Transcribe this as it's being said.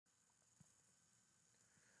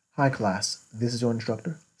Hi class, this is your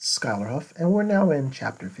instructor, Skylar Huff, and we're now in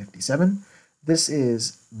chapter 57. This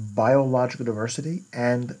is Biological Diversity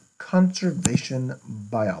and Conservation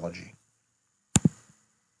Biology.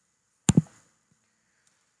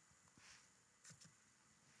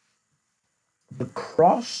 The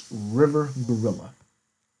Cross River gorilla,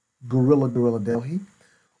 Gorilla delhi,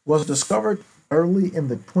 was discovered early in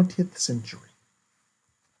the 20th century.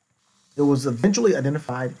 It was eventually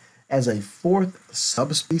identified as a fourth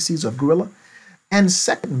subspecies of gorilla and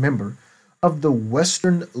second member of the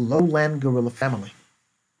western lowland gorilla family.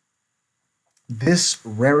 This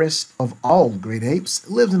rarest of all great apes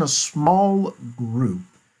lives in a small group,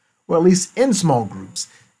 or at least in small groups,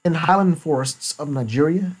 in highland forests of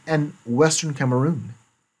Nigeria and western Cameroon.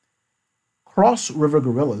 Cross river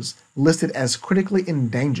gorillas, listed as critically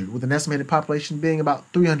endangered with an estimated population being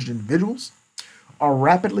about 300 individuals, are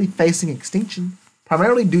rapidly facing extinction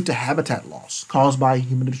primarily due to habitat loss caused by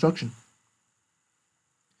human destruction.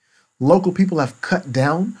 Local people have cut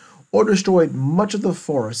down or destroyed much of the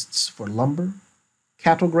forests for lumber,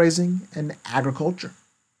 cattle grazing, and agriculture.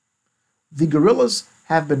 The gorillas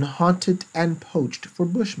have been hunted and poached for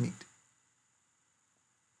bushmeat.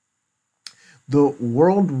 The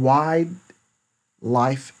World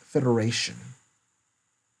Life Federation.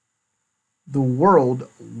 The World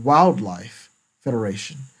Wildlife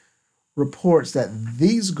Federation reports that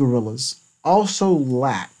these gorillas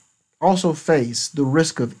also face the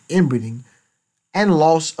risk of inbreeding and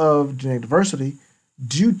loss of genetic diversity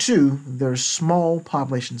due to their small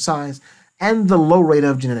population size and the low rate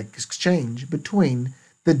of genetic exchange between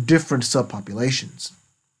the different subpopulations.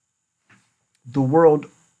 The World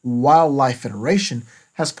Wildlife Federation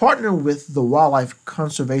has partnered with the Wildlife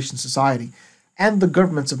Conservation Society and the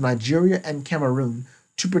governments of Nigeria and Cameroon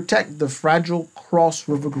to protect the fragile cross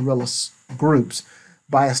river gorilla groups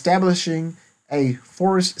by establishing a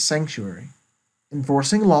forest sanctuary,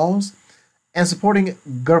 enforcing laws, and supporting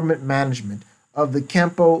government management of the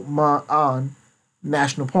Campo Ma'an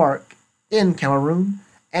National Park in Cameroon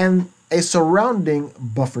and a surrounding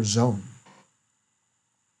buffer zone.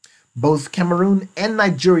 Both Cameroon and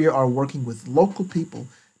Nigeria are working with local people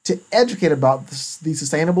to educate about the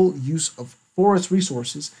sustainable use of forest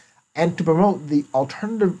resources and to promote the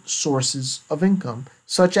alternative sources of income,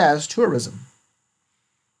 such as tourism.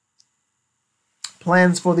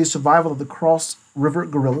 Plans for the survival of the cross river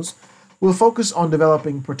gorillas will focus on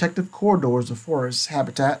developing protective corridors of forest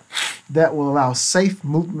habitat that will allow safe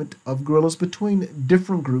movement of gorillas between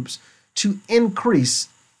different groups to increase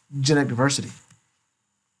genetic diversity.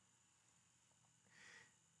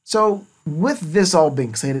 So, with this all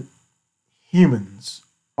being stated, humans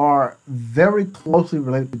are very closely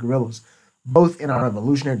related to gorillas, both in our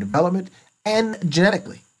evolutionary development and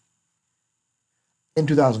genetically. In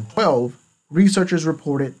 2012, researchers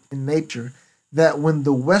reported in Nature that when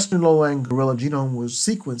the western lowland gorilla genome was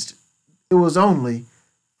sequenced, it was only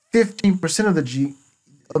 15%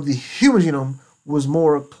 of the human genome was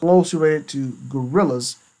more closely related to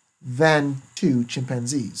gorillas than to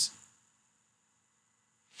chimpanzees.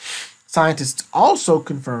 Scientists also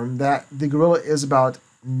confirmed that the gorilla is about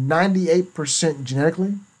 98%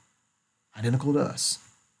 genetically identical to us.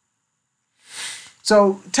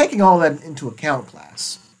 So, taking all that into account,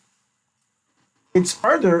 class, it's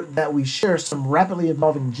further that we share some rapidly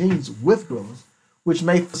evolving genes with gorillas, which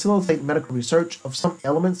may facilitate medical research of some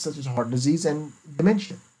ailments such as heart disease and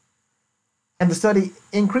dementia. And the study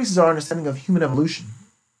increases our understanding of human evolution.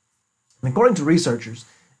 And according to researchers,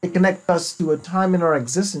 it connects us to a time in our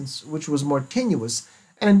existence which was more tenuous,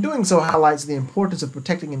 and in doing so highlights the importance of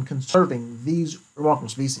protecting and conserving these remarkable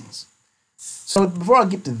species. So before I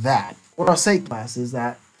get to that, what I'll say, class, is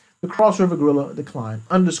that the cross river gorilla decline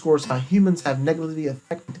underscores how humans have negatively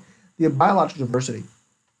affected the biological diversity.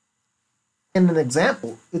 In an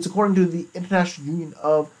example, it's according to the International Union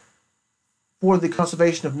of for the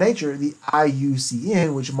Conservation of Nature, the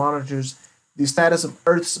IUCN, which monitors the status of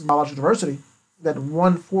Earth's biological diversity, that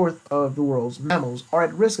one-fourth of the world's mammals are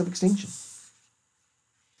at risk of extinction.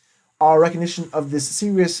 Our recognition of this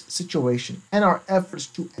serious situation and our efforts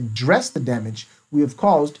to address the damage we have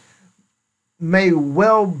caused may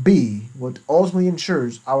well be what ultimately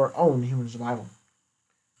ensures our own human survival.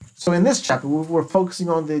 So, in this chapter, we're focusing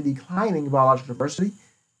on the declining biological diversity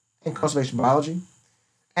and conservation biology,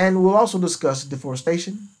 and we'll also discuss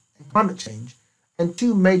deforestation and climate change and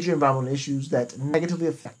two major environmental issues that negatively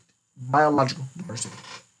affect biological diversity.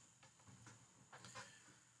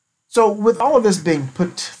 So, with all of this being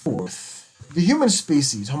put forth, the human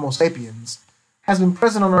species, Homo sapiens, has been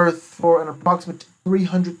present on Earth for an approximate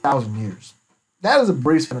 300,000 years. That is a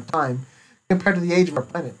brief span of time compared to the age of our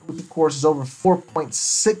planet, which of course is over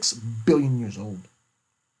 4.6 billion years old.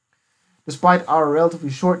 Despite our relatively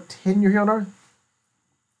short tenure here on Earth,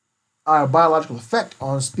 our biological effect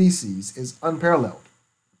on species is unparalleled.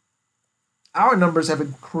 Our numbers have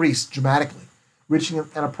increased dramatically, reaching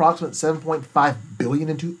an approximate 7.5 billion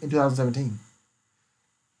in 2017.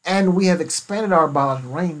 And we have expanded our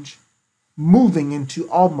biological range, moving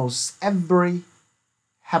into almost every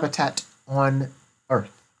habitat on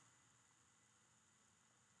Earth.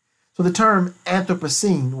 So the term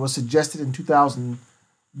Anthropocene was suggested in 2000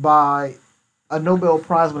 by a Nobel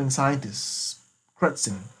Prize winning scientist,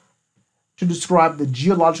 Crutzen, to describe the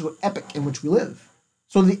geological epoch in which we live.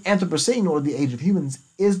 So the Anthropocene, or the age of humans,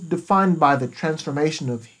 is defined by the transformation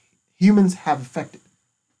of humans have affected.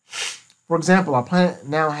 For example, our planet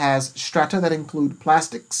now has strata that include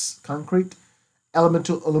plastics, concrete,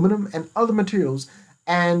 elemental aluminum, and other materials,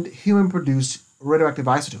 and human-produced radioactive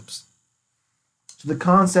isotopes. So the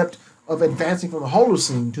concept of advancing from the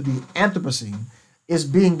Holocene to the Anthropocene is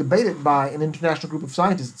being debated by an international group of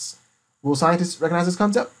scientists. Will scientists recognize this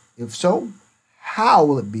concept? If so, how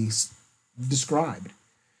will it be described?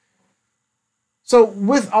 So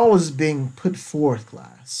with all this being put forth,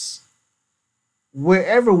 class,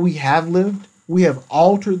 wherever we have lived, we have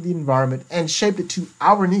altered the environment and shaped it to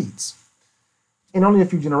our needs. In only a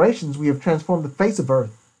few generations, we have transformed the face of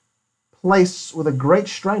Earth, placed with a great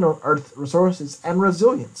strain on Earth's resources and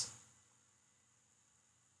resilience,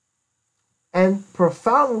 and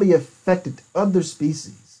profoundly affected other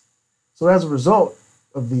species. So as a result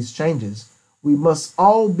of these changes, we must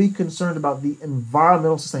all be concerned about the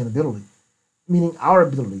environmental sustainability, meaning our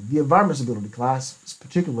ability, the environment's ability, class,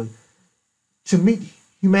 particularly, to meet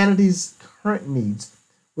humanity's current needs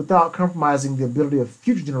without compromising the ability of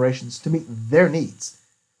future generations to meet their needs.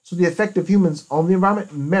 So the effect of humans on the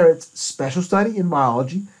environment merits special study in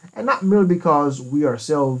biology, and not merely because we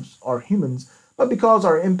ourselves are humans, but because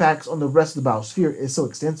our impacts on the rest of the biosphere is so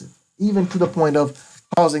extensive, even to the point of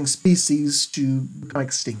causing species to become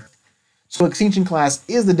extinct. So extinction, class,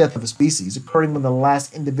 is the death of a species, occurring when the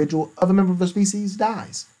last individual of a member of a species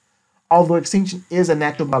dies. Although extinction is a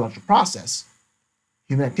natural biological process,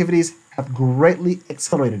 human activities have greatly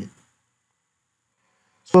accelerated it.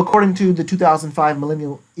 So according to the 2005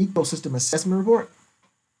 Millennial Ecosystem Assessment Report,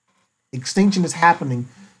 extinction is happening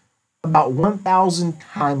about 1,000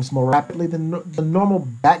 times more rapidly than the normal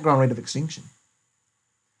background rate of extinction.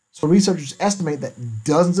 So researchers estimate that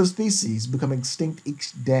dozens of species become extinct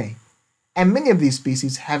each day, and many of these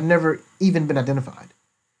species have never even been identified.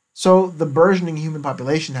 So the burgeoning human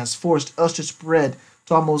population has forced us to spread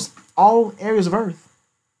to almost all areas of Earth.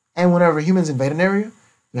 And whenever humans invade an area,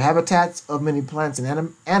 the habitats of many plants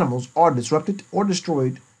and animals are disrupted or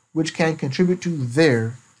destroyed, which can contribute to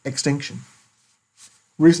their extinction.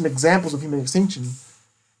 Recent examples of human extinction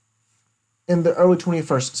in the early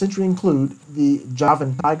 21st century include the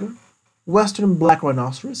Javan tiger, western black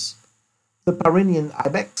rhinoceros, the Pyrenean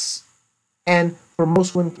ibex, and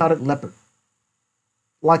Formosan clouded leopard.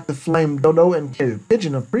 Like the flame dodo and carrier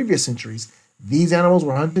pigeon of previous centuries, these animals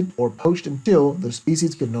were hunted or poached until the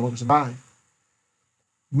species could no longer survive.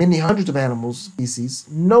 Many hundreds of animal species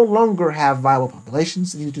no longer have viable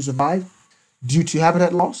populations needed to survive due to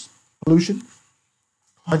habitat loss, pollution,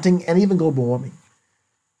 hunting, and even global warming.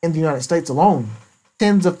 In the United States alone,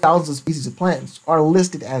 tens of thousands of species of plants are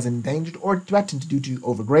listed as endangered or threatened due to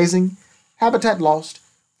overgrazing, habitat lost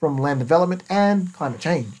from land development, and climate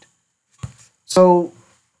change. So,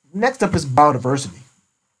 next up is biodiversity,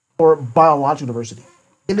 or biological diversity.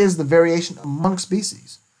 It is the variation among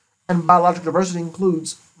species, and biological diversity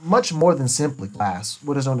includes much more than simply class,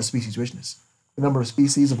 what is known as species richness, the number of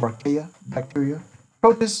species of archaea, bacteria,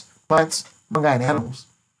 protists, plants, fungi, and animals.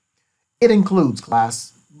 It includes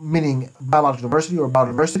class, meaning biological diversity or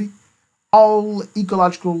biodiversity, all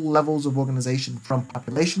ecological levels of organization from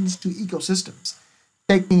populations to ecosystems,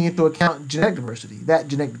 taking into account genetic diversity, that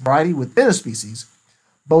genetic variety within a species,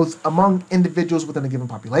 both among individuals within a given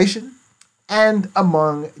population and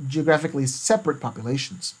among geographically separate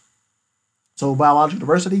populations. So biological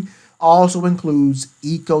diversity also includes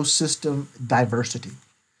ecosystem diversity.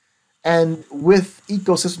 And with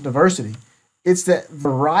ecosystem diversity, it's that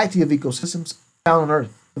variety of ecosystems found on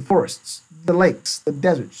Earth, the forests, the lakes, the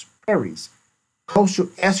deserts, prairies, coastal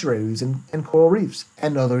estuaries, and coral reefs,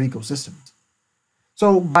 and other ecosystems.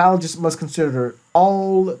 So biologists must consider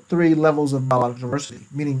all three levels of biological diversity,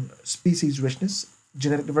 meaning species richness,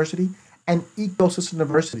 genetic diversity, and ecosystem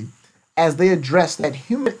diversity, as they address that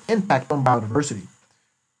human impact on biodiversity.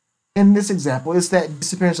 In this example, it's that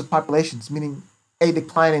disappearance of populations, meaning a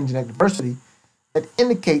decline in genetic diversity, that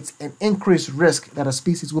indicates an increased risk that a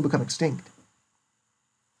species will become extinct.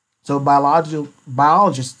 So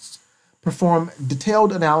biologists perform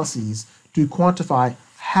detailed analyses to quantify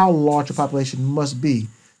how large a population must be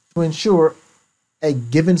to ensure a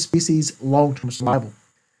given species' long-term survival.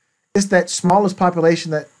 It's that smallest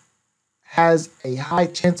population that has a high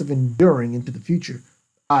chance of enduring into the future,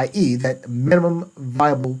 i.e., that minimum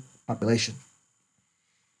viable population.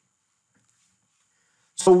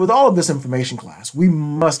 So, with all of this information, class, we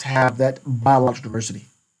must have that biological diversity.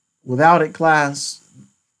 Without it, class,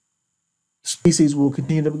 species will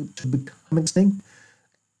continue to become extinct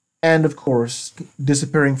and, of course,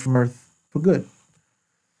 disappearing from Earth for good.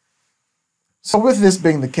 So, with this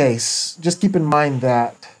being the case, just keep in mind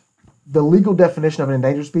that the legal definition of an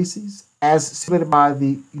endangered species, as stipulated by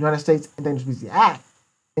the United States Endangered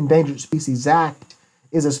Species Act,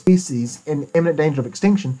 is a species in imminent danger of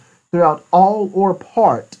extinction throughout all or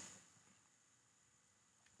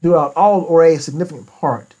a significant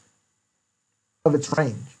part of its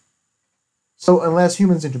range. So unless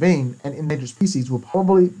humans intervene, an endangered species will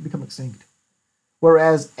probably become extinct.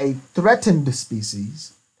 Whereas a threatened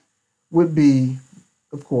species would be,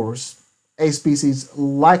 of course, a species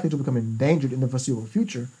likely to become endangered in the foreseeable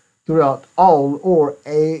future throughout all or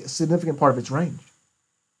a significant part of its range.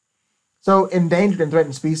 So endangered and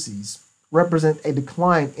threatened species represent a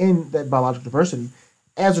decline in that biological diversity.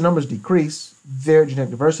 As the numbers decrease, their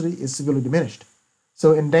genetic diversity is severely diminished.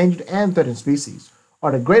 So endangered and threatened species are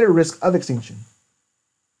at a greater risk of extinction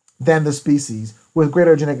than the species with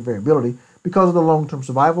greater genetic variability because of the long-term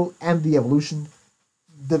survival and the evolution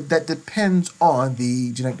that depends on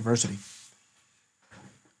the genetic diversity.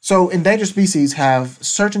 So endangered species have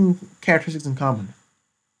certain characteristics in common.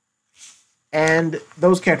 And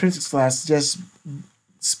those characteristics, class, just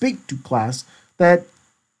speak to class that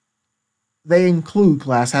they include,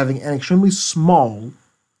 class, having an extremely small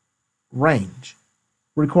range,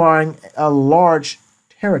 requiring a large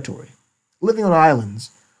territory, living on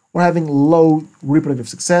islands, or having low reproductive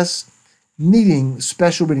success, needing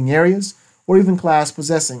special breeding areas, or even, class,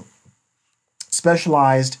 possessing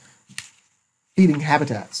specialized feeding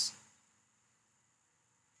habitats.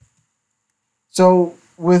 So,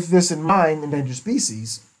 with this in mind, endangered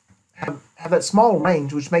species have that small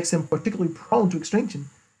range, which makes them particularly prone to extinction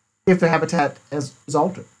if their habitat is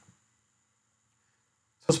altered.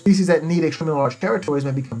 So species that need extremely large territories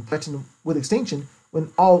may become threatened with extinction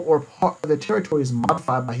when all or part of their territory is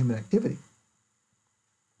modified by human activity.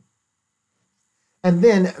 And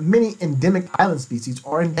then many endemic island species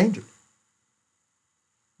are endangered.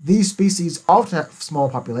 These species often have small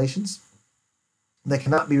populations that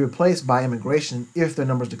cannot be replaced by immigration if their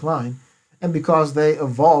numbers decline, and because they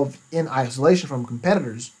evolved in isolation from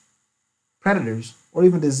competitors, predators, or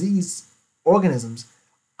even disease organisms,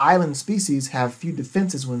 island species have few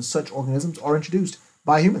defenses when such organisms are introduced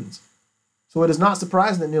by humans. So it is not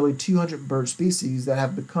surprising that nearly 200 bird species that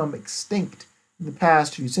have become extinct in the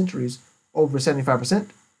past few centuries, over 75%,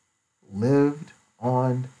 lived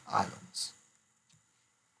on islands.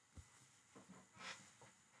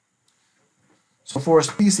 So for a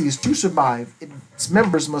species to survive, its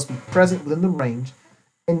members must be present within the range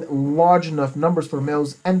in large enough numbers for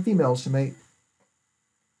males and females to mate.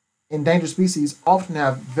 Endangered species often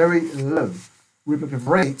have very low reproductive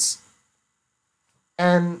rates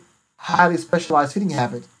and highly specialized feeding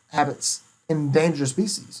habits in dangerous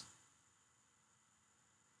species.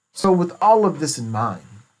 So with all of this in mind,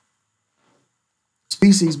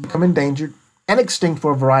 species become endangered and extinct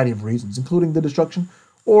for a variety of reasons, including the destruction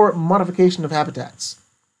or modification of habitats,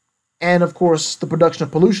 and of course the production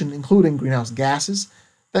of pollution, including greenhouse gases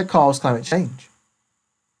that cause climate change.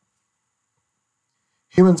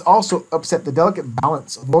 Humans also upset the delicate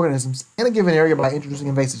balance of organisms in a given area by introducing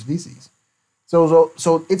invasive species. So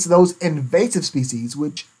it's those invasive species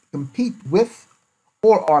which compete with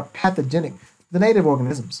or are pathogenic to the native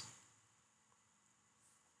organisms.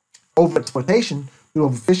 Overexploitation through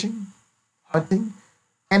overfishing, hunting,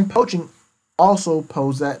 and poaching also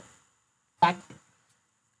pose that factor.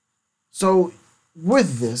 So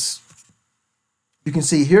with this, you can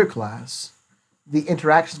see here, class, the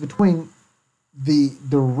interactions between the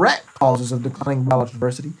direct causes of declining biological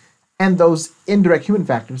diversity and those indirect human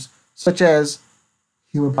factors, such as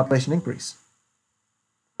human population increase,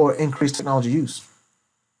 or increased technology use,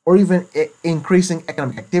 or even increasing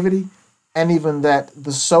economic activity, and even that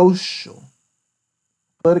the social,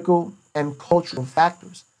 political, and cultural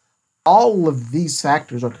factors. All of these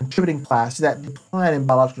factors are contributing, class, to that decline in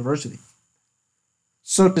biological diversity.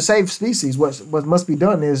 So to save species, what must be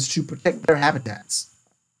done is to protect their habitats.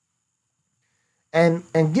 And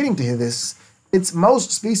getting to this, it's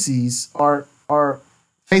most species are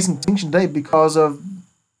facing extinction today because of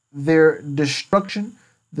their destruction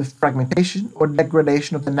the fragmentation or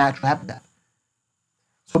degradation of the natural habitat.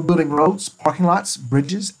 So building roads, parking lots,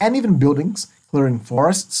 bridges, and even buildings, clearing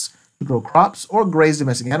forests to grow crops or graze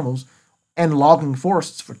domestic animals, and logging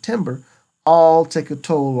forests for timber all take a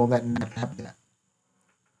toll on that natural habitat.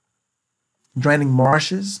 Draining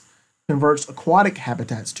marshes converts aquatic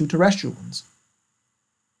habitats to terrestrial ones,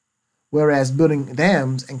 whereas building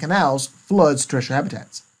dams and canals floods terrestrial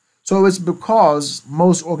habitats. So it's because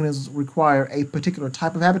most organisms require a particular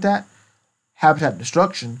type of habitat. Habitat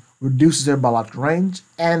destruction reduces their biological range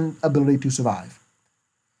and ability to survive.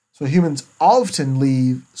 So humans often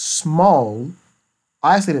leave small,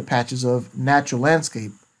 isolated patches of natural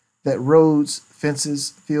landscape that roads,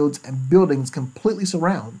 fences, fields, and buildings completely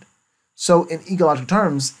surround. So in ecological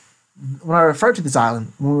terms, when we refer to this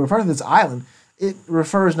island, it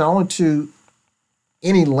refers not only to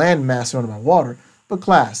any landmass surrounded by water, but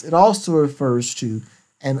class. It also refers to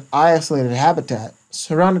an isolated habitat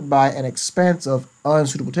surrounded by an expanse of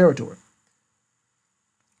unsuitable territory.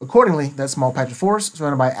 Accordingly, that small patch of forest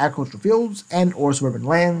surrounded by agricultural fields and or suburban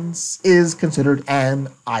lands is considered an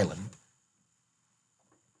island.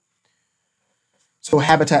 So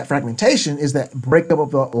habitat fragmentation is that breakup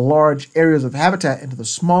of the large areas of habitat into the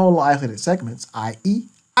small isolated segments, i.e.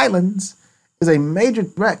 islands, is a major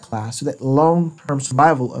threat class to that long-term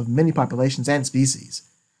survival of many populations and species.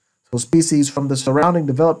 So species from the surrounding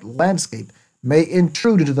developed landscape may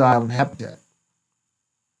intrude into the island habitat,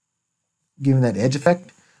 giving that edge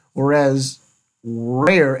effect, whereas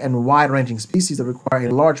rare and wide-ranging species that require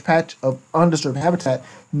a large patch of undisturbed habitat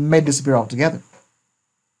may disappear altogether.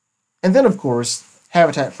 And then, of course,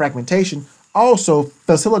 habitat fragmentation also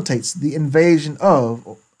facilitates the invasion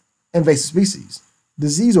of invasive species,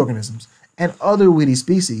 disease organisms, and other weedy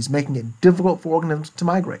species, making it difficult for organisms to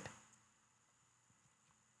migrate.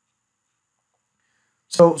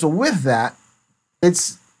 So with that,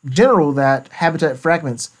 it's general that habitat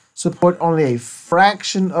fragments support only a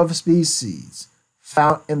fraction of species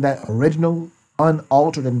found in that original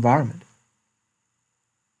unaltered environment.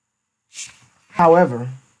 However,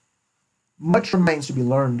 much remains to be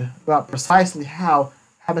learned about precisely how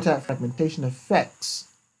habitat fragmentation affects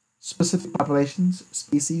specific populations,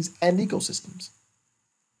 species, and ecosystems.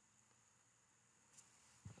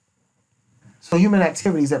 So human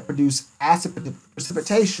activities that produce acid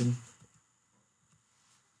precipitation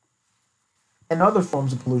and other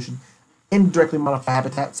forms of pollution indirectly modify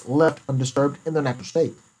habitats left undisturbed in their natural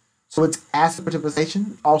state. So it's acid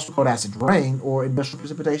precipitation, also called acid rain or industrial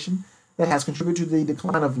precipitation, that has contributed to the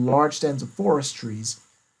decline of large stands of forest trees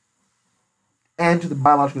and to the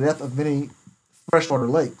biological death of many freshwater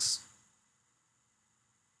lakes.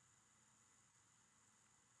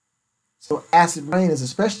 So acid rain is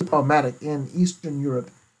especially problematic in Eastern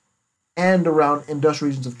Europe and around industrial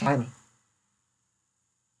regions of China.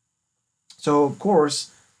 So of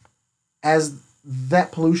course, as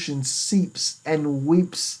that pollution seeps and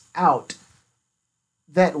weeps out,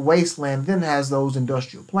 that wasteland then has those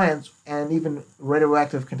industrial plants and even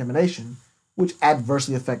radioactive contamination, which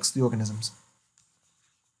adversely affects the organisms.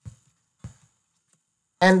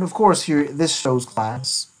 And of course, here this shows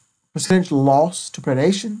class percentage loss to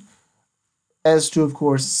predation as to, of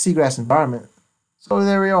course, seagrass environment. So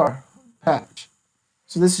there we are, patch.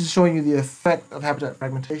 So this is showing you the effect of habitat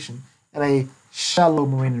fragmentation in a shallow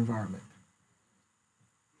marine environment.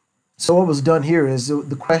 So what was done here is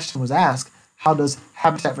the question was asked, how does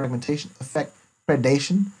habitat fragmentation affect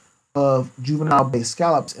predation of juvenile-based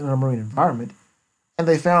scallops in a marine environment? And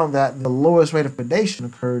they found that the lowest rate of predation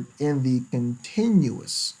occurred in the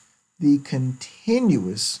continuous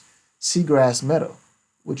seagrass meadow,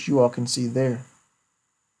 which you all can see there.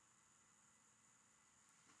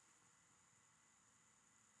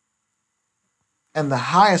 And the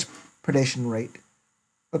highest predation rate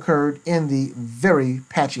occurred in the very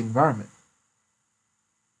patchy environment.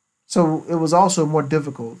 So it was also more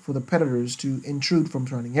difficult for the predators to intrude from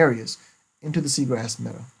surrounding areas into the seagrass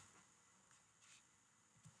meadow.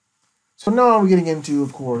 So now we're getting into,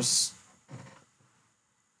 of course,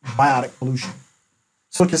 biotic pollution.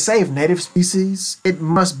 So to save native species, it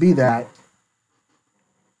must be that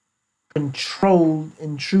controlled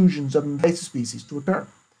intrusions of invasive species to occur.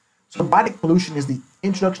 So biotic pollution is the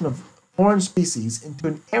introduction of foreign species into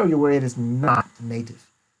an area where it is not native.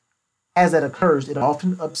 As that occurs, it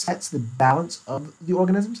often upsets the balance of the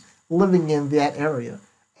organisms living in that area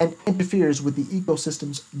and interferes with the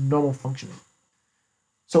ecosystem's normal functioning.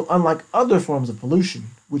 So unlike other forms of pollution,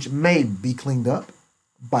 which may be cleaned up,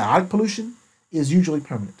 biotic pollution is usually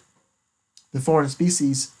permanent. The foreign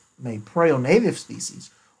species may prey on native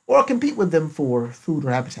species or compete with them for food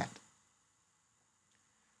or habitat.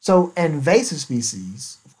 So invasive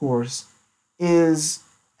species, of course, is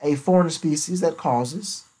a foreign species that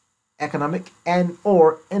causes economic and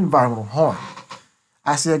or environmental harm.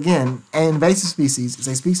 I say again, an invasive species is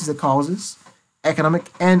a species that causes economic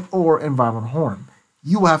and or environmental harm.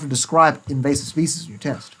 You will have to describe invasive species in your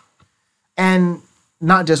test. And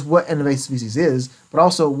not just what an invasive species is, but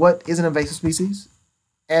also what is an invasive species,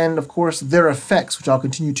 and of course their effects, which I'll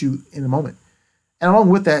continue to in a moment. And along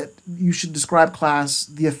with that, you should describe class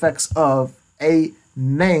the effects of a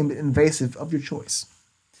named invasive of your choice.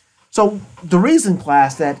 So the reason,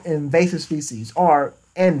 class, that invasive species are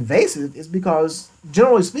invasive is because,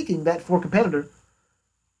 generally speaking, that foreign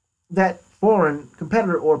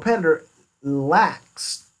competitor or predator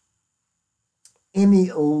lacks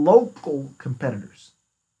any local competitors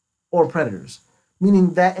or predators,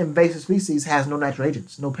 meaning that invasive species has no natural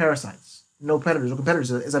agents, no parasites, no predators or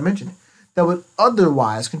competitors, as I mentioned, that would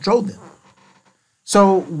otherwise control them.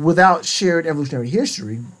 So, without shared evolutionary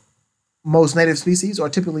history, most native species are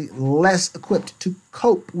typically less equipped to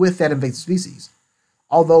cope with that invasive species.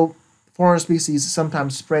 Although foreign species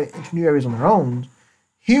sometimes spread into new areas on their own,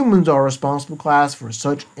 humans are responsible class for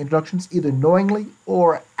such introductions either knowingly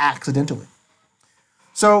or accidentally.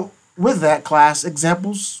 So, with that class,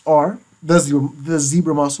 examples are the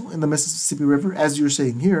zebra mussel in the Mississippi River, as you're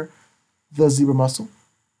seeing here, the zebra mussel,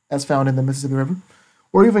 as found in the Mississippi River,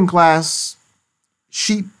 or even class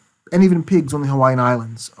sheep and even pigs on the Hawaiian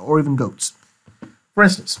Islands, or even goats. For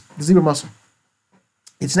instance, the zebra mussel.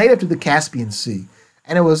 It's native to the Caspian Sea,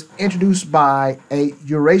 and it was introduced by a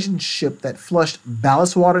Eurasian ship that flushed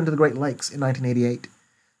ballast water into the Great Lakes in 1988.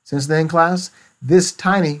 Since then, class, this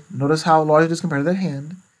tiny, notice how large it is compared to that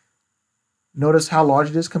hand. Notice how large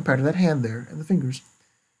it is compared to that hand there and the fingers.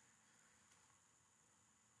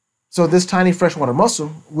 So this tiny freshwater mussel,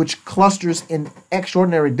 which clusters in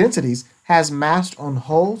extraordinary densities, has masts on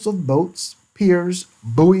hulls of boats, piers,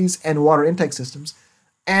 buoys, and water intake systems,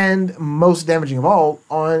 and most damaging of all,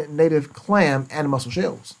 on native clam and mussel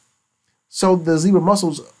shells. So the zebra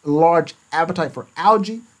mussel's large appetite for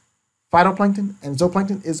algae, phytoplankton, and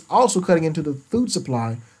zooplankton is also cutting into the food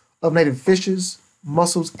supply of native fishes,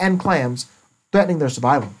 mussels, and clams, threatening their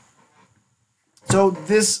survival. So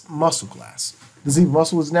this mussel class, the zebra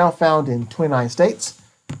mussel, is now found in 29 states,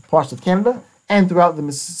 parts of Canada, and throughout the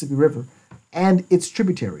Mississippi River and its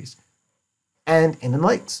tributaries, and inland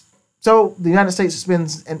lakes. So the United States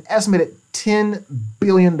spends an estimated $10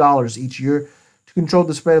 billion each year to control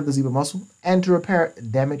the spread of the zebra mussel and to repair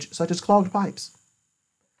damage such as clogged pipes.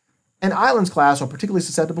 And islands, class, are particularly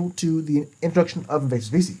susceptible to the introduction of invasive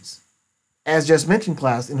species. As just mentioned,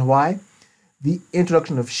 class, in Hawaii, the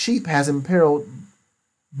introduction of sheep has imperiled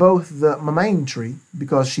both the mamane tree,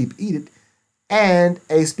 because sheep eat it, and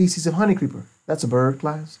a species of honeycreeper. That's a bird,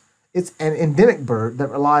 class. It's an endemic bird that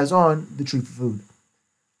relies on the tree for food.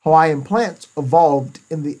 Hawaiian plants evolved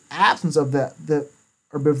in the absence of the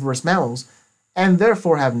herbivorous mammals and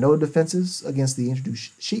therefore have no defenses against the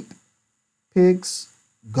introduced sheep, pigs,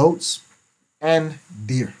 goats, and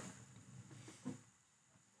deer.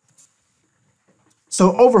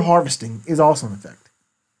 So overharvesting is also an effect.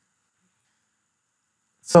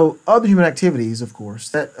 So other human activities, of course,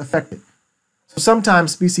 that affect it. So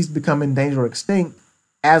sometimes species become endangered or extinct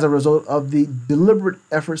as a result of the deliberate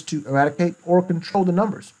efforts to eradicate or control the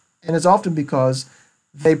numbers. And it's often because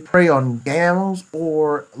they prey on game animals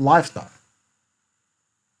or livestock.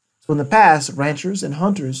 So in the past, ranchers and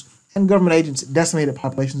hunters and government agents decimated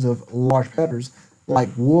populations of large predators like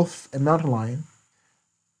wolf and mountain lion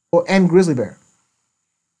and grizzly bear.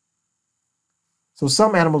 So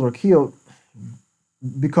some animals were killed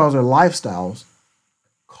because their lifestyles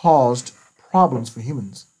caused problems for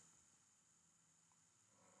humans.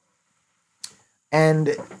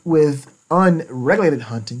 And with unregulated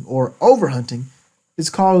hunting or overhunting, it's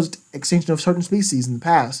caused extinction of certain species in the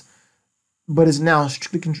past, but is now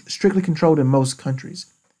strictly controlled in most countries.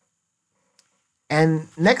 And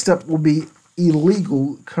next up will be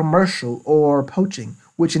illegal commercial or poaching,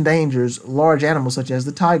 which endangers large animals such as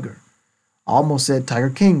the tiger. I almost said Tiger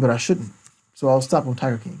King, but I shouldn't, so I'll stop on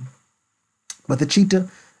Tiger King. But the cheetah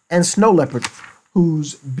and snow leopard,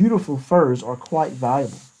 whose beautiful furs are quite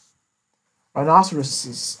valuable.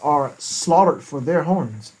 Rhinoceroses are slaughtered for their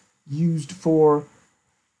horns, used for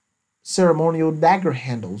ceremonial dagger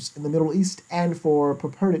handles in the Middle East and for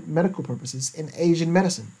purported medical purposes in Asian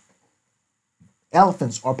medicine.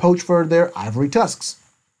 Elephants are poached for their ivory tusks.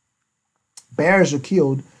 Bears are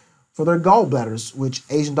killed for their gallbladders, which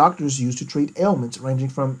Asian doctors use to treat ailments ranging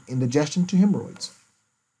from indigestion to hemorrhoids.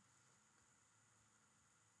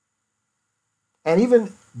 And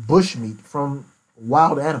even bushmeat from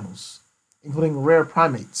wild animals including rare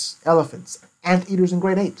primates, elephants, anteaters, and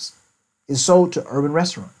great apes, is sold to urban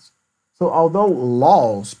restaurants. So although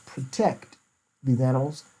laws protect these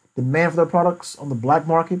animals, demand for their products on the black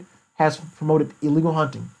market has promoted illegal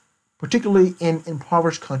hunting, particularly in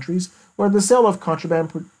impoverished countries where the sale of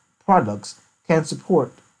contraband products can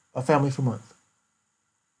support a family for months.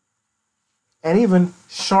 And even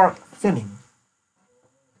shark finning,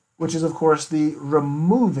 which is, of course, the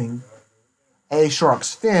removing a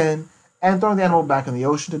shark's fin and throwing the animal back in the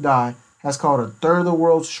ocean to die, has caused a third of the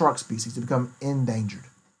world's shark species to become endangered.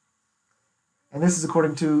 And this is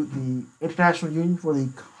according to the International Union for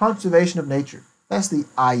the Conservation of Nature. That's the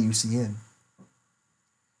IUCN.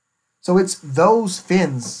 So it's those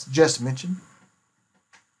fins just mentioned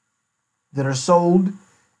that are sold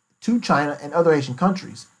to China and other Asian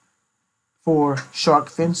countries for shark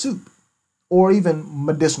fin soup or even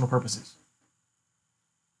medicinal purposes.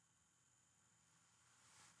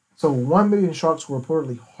 So 1 million sharks were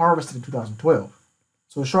reportedly harvested in 2012.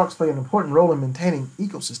 So sharks play an important role in maintaining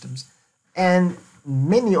ecosystems, and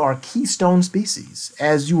many are keystone species,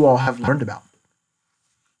 as you all have learned about.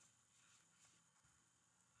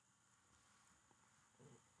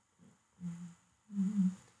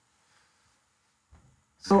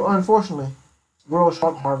 So unfortunately, world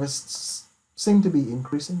shark harvests seem to be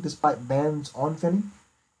increasing despite bans on finning,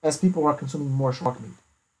 as people are consuming more shark meat.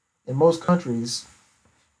 In most countries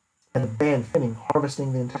that have banned finning,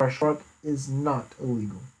 harvesting the entire shark is not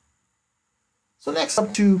illegal. So next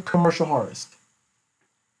up to commercial harvest.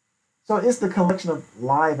 So it's the collection of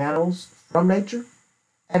live animals from nature,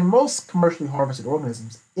 and most commercially harvested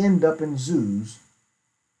organisms end up in zoos,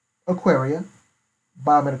 aquaria,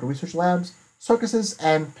 biomedical research labs, circuses,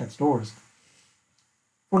 and pet stores.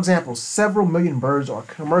 For example, several million birds are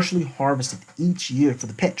commercially harvested each year for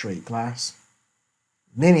the pet trade class.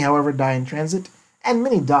 Many, however, die in transit, and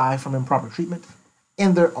many die from improper treatment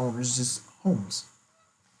in their owners' homes.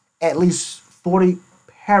 At least 40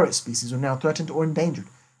 parrot species are now threatened or endangered,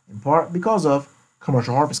 in part because of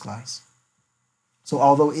commercial harvest class. So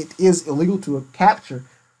although it is illegal to capture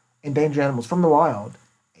endangered animals from the wild,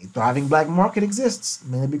 a thriving black market exists,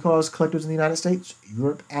 mainly because collectors in the United States,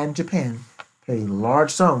 Europe, and Japan pay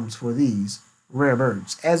large sums for these rare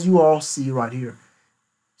birds, as you all see right here.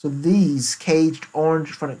 So these caged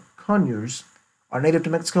orange-fronted conures are native to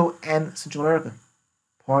Mexico and Central America,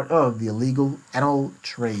 part of the illegal animal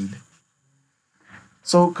trade.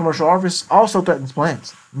 So commercial harvest also threatens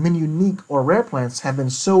plants. Many unique or rare plants have been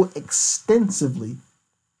so extensively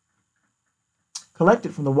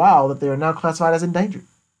collected from the wild that they are now classified as endangered,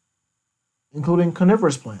 including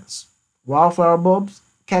carnivorous plants, wildflower bulbs,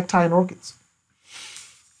 cacti, and orchids.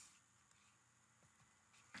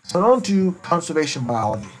 So on to conservation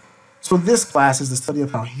biology. So this class is the study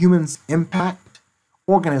of how humans impact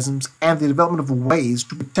organisms and the development of ways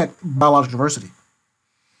to protect biological diversity.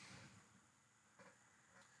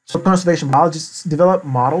 So conservation biologists develop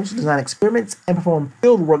models, design experiments, and perform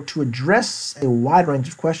field work to address a wide range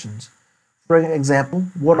of questions. For example,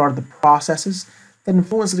 what are the processes that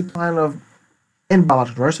influence the decline of in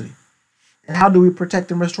biological diversity? And how do we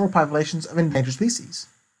protect and restore populations of endangered species?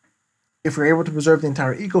 If we're able to preserve the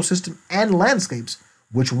entire ecosystem and landscapes,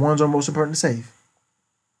 which ones are most important to save?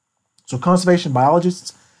 So conservation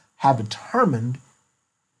biologists have determined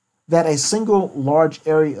that a single large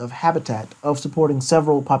area of habitat of supporting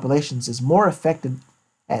several populations is more effective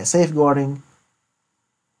at safeguarding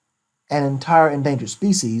an entire endangered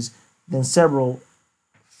species than several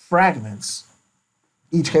fragments,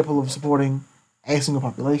 each capable of supporting a single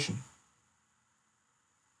population.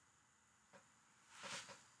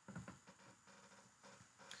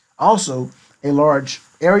 Also, a large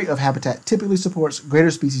area of habitat typically supports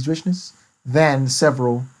greater species richness than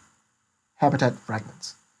several habitat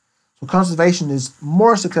fragments. So conservation is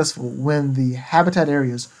more successful when the habitat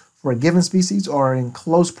areas for a given species are in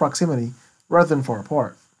close proximity rather than far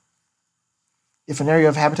apart. If an area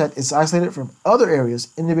of habitat is isolated from other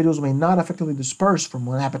areas, individuals may not effectively disperse from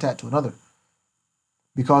one habitat to another.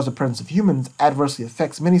 Because the presence of humans adversely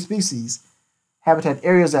affects many species, habitat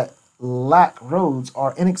areas that lack roads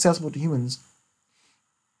are inaccessible to humans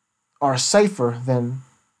are safer than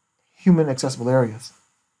human accessible areas.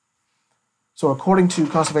 So according to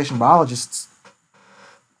conservation biologists,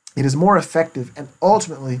 it is more effective and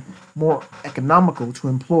ultimately more economical to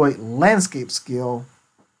employ landscape scale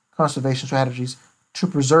conservation strategies to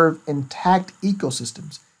preserve intact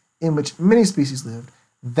ecosystems in which many species live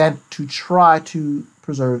than to try to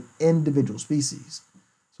preserve individual species.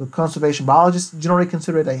 So conservation biologists generally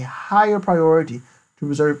consider it a higher priority to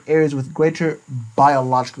preserve areas with greater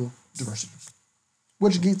biological diversity.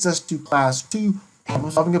 Which gets us to class 2,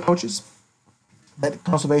 problem solving approaches. that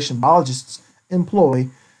conservation biologists employ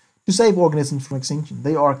to save organisms from extinction.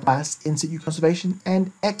 They are classed in situ conservation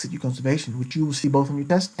and ex situ conservation, which you will see both on your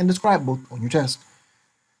test and describe both on your test.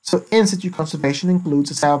 So in situ conservation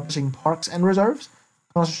includes establishing parks and reserves,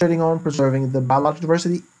 concentrating on preserving the biological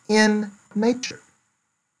diversity in nature.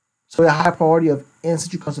 So a high priority of in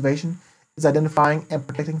situ conservation is identifying and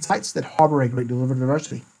protecting sites that harbor a great deal of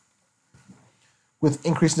diversity. With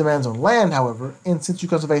increasing demands on land, however, in situ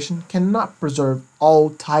conservation cannot preserve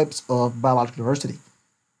all types of biological diversity.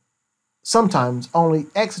 Sometimes only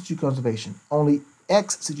ex situ conservation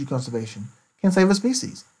can save a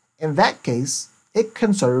species. In that case, it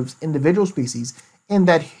conserves individual species in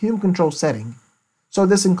that human-controlled setting. So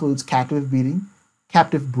this includes captive breeding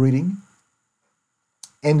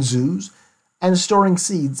in zoos, and storing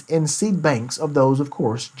seeds in seed banks of those, of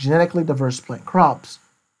course, genetically diverse plant crops,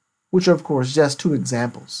 which are, of course, just two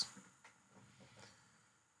examples.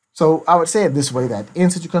 So I would say it this way, that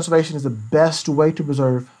in situ conservation is the best way to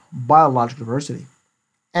preserve biological diversity.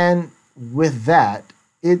 And with that,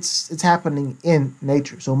 it's happening in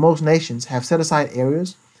nature. So most nations have set aside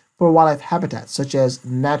areas for wildlife habitats, such as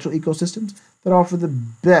natural ecosystems, that offer the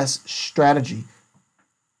best strategy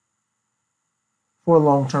for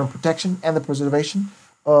long-term protection and the preservation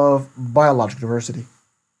of biological diversity.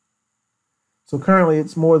 So currently,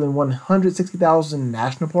 it's more than 160,000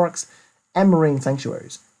 national parks and marine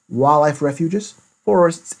sanctuaries, wildlife refuges,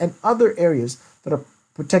 forests, and other areas that are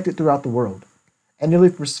protected throughout the world. And nearly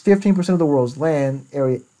 15% of the world's land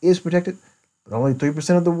area is protected, but only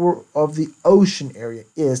 3% of the ocean area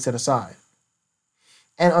is set aside.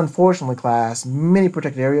 And unfortunately, class, many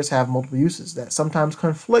protected areas have multiple uses that sometimes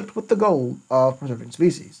conflict with the goal of preserving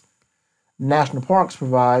species. National parks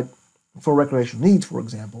provide for recreational needs, for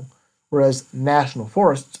example, whereas national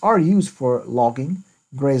forests are used for logging,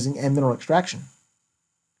 grazing, and mineral extraction.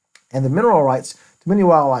 And the mineral rights to many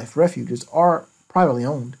wildlife refuges are privately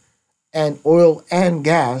owned, and oil and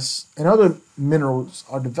gas and other minerals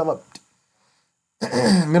are developed.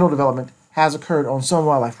 Mineral development has occurred on some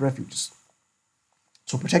wildlife refuges.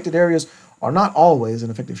 So protected areas are not always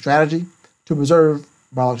an effective strategy to preserve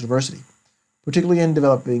biological diversity, particularly in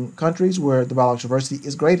developing countries where the biological diversity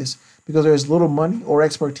is greatest because there is little money or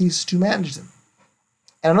expertise to manage them.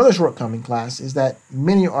 And another shortcoming, class, is that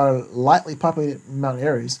many are lightly populated mountain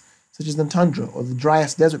areas, such as the tundra or the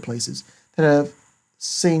driest desert places, that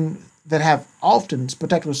have often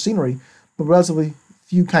spectacular scenery but relatively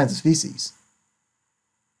few kinds of species.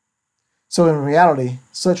 So in reality,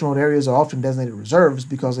 such remote areas are often designated reserves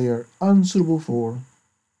because they are unsuitable for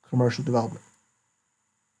commercial development.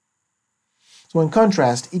 So in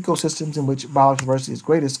contrast, ecosystems in which biological diversity is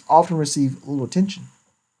greatest often receive little attention.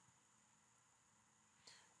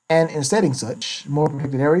 And in setting such, more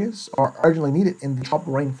protected areas are urgently needed in the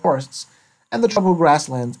tropical rainforests and the tropical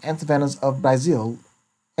grasslands and savannas of Brazil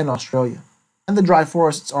and Australia. And the dry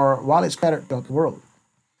forests are widely scattered throughout the world.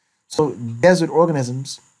 So desert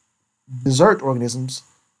organisms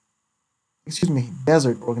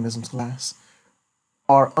class,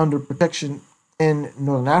 are under protection in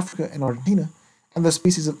northern Africa and Argentina, and the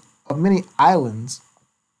species of many islands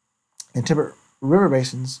and temperate river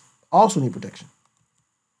basins also need protection.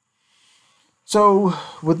 So,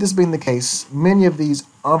 with this being the case, many of these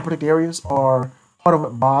unprotected areas are part of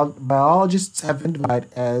what biologists have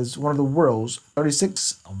identified as one of the world's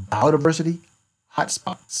 36 biodiversity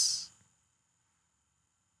hotspots.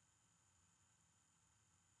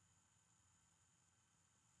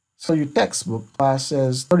 So your textbook class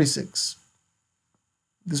says 36.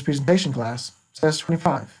 This presentation class says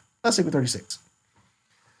 25. Let's stick with 36.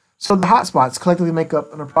 So the hotspots collectively make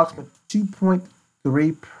up an approximate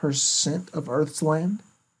 2.3% of Earth's land,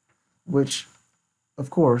 which,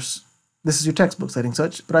 of course, this is your textbook setting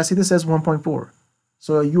such, but I see this says 1.4.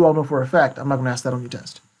 So you all know for a fact I'm not going to ask that on your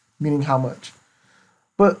test, meaning how much.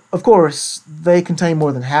 But, of course, they contain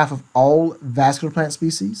more than half of all vascular plant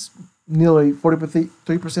species, nearly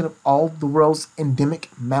 43% of all the world's endemic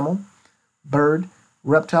mammal, bird,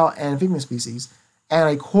 reptile, and amphibian species, and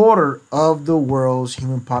a quarter of the world's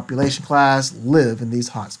human population class live in these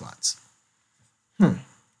hotspots.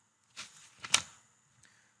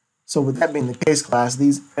 So with that being the case, class,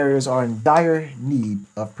 these areas are in dire need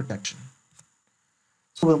of protection.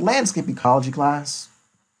 So with landscape ecology, class,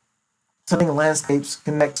 studying landscapes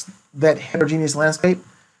connects that heterogeneous landscape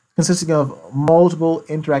consisting of multiple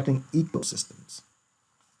interacting ecosystems.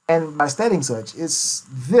 And by studying such, it's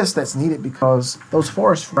this that's needed because those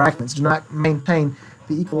forest fragments do not maintain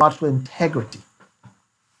the ecological integrity.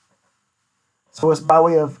 So it's by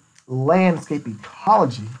way of landscape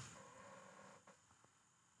ecology.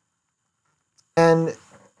 And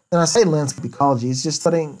And I say landscape ecology, it's just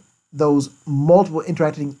studying those multiple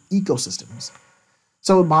interacting ecosystems.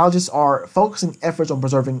 So biologists are focusing efforts on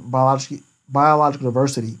preserving biological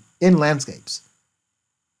diversity in landscapes.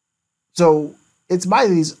 So it's by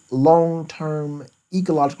these long-term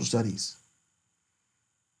ecological studies.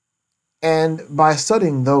 And by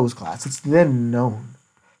studying those class, it's then known.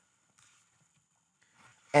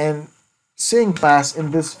 And seeing class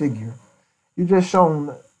in this figure, you just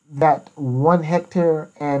shown that 1 hectare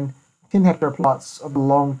and 10 hectare plots of the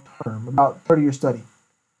long term, about 30-year study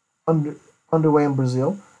underway in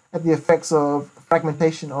Brazil at the effects of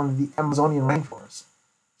fragmentation on the Amazonian rainforest.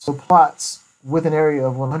 So plots with an area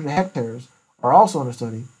of 100 hectares are also under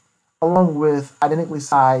study, along with identically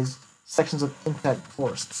sized sections of intact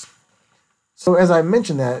forests. So as I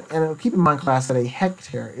mentioned that, and keep in mind, class, that a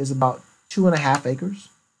hectare is about 2.5 acres.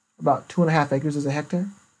 About 2.5 acres is a hectare.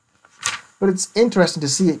 But it's interesting to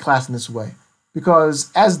see it, class, in this way,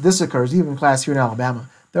 because as this occurs, even class here in Alabama,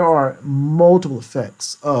 there are multiple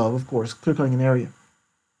effects of course, clear-cutting an area.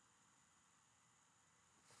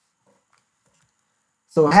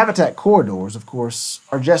 So habitat corridors, of course,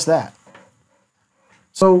 are just that.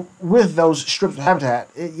 So with those strips of habitat,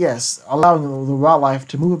 yes, allowing the wildlife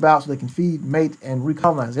to move about so they can feed, mate, and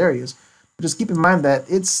recolonize areas. But just keep in mind that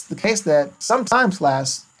it's the case that sometimes,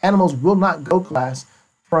 class, animals will not go, class,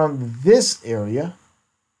 from this area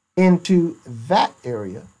into that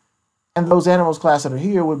area. And those animals, class, that are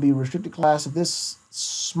here would be restricted, class, to this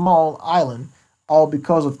small island, all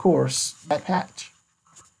because, of course, that patch.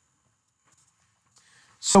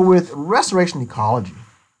 So with restoration ecology,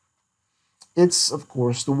 it's, of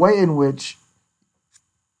course, the way in which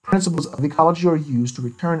principles of ecology are used to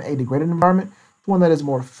return a degraded environment to one that is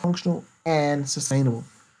more functional and sustainable.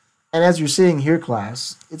 And as you're seeing here,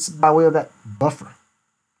 class, it's by way of that buffer.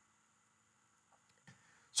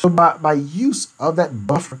 So by use of that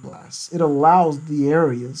buffer, class, it allows the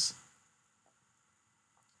areas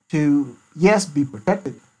to, yes, be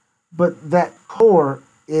protected, but that core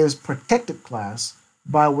is protected, class,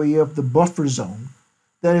 by way of the buffer zone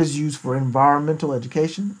that is used for environmental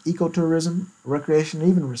education, ecotourism, recreation, and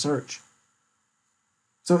even research.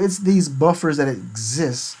 So it's these buffers that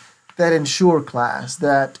exist that ensure, class,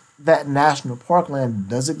 that that national park land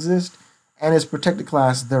does exist and is protected,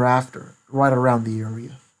 class, thereafter, right around the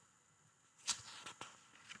area.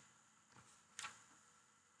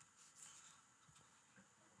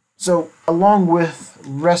 So along with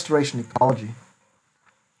restoration ecology,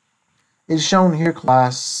 it's shown here,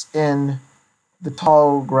 class, in the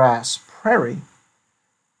tall grass prairie.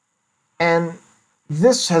 And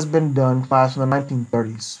this has been done, class, in the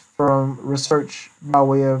 1930s from research by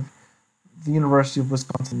way of the University of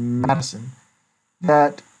Wisconsin-Madison,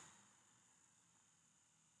 that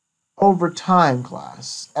over time,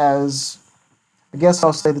 class, as I guess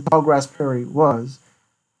I'll say the tallgrass prairie was,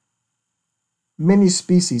 many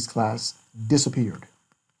species, class, disappeared.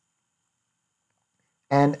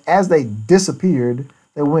 And as they disappeared,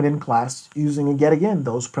 they went in, class, using yet again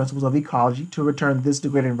those principles of ecology to return this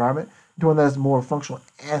degraded environment to one that is more functional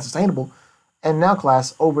and sustainable. And now,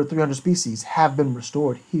 class, over 300 species have been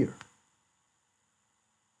restored here.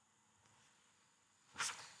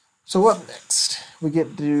 So up next, we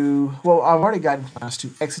get to, well, I've already gotten, class, to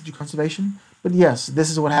ex situ conservation, but yes, this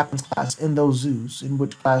is what happens, class, in those zoos, in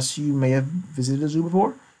which, class, you may have visited a zoo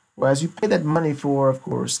before, whereas you pay that money for, of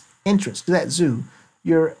course, entrance to that zoo.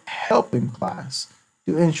 You're helping, class,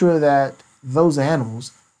 to ensure that those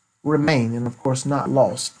animals remain and, of course, not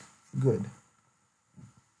lost for good.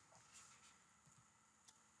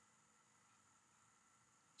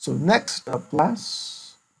 So next up,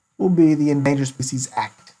 class, will be the Endangered Species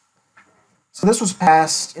Act. So this was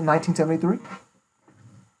passed in 1973,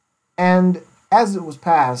 and as it was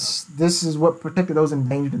passed, this is what protected those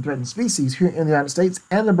endangered and threatened species here in the United States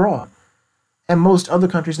and abroad. And most other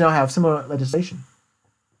countries now have similar legislation.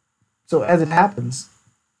 So as it happens,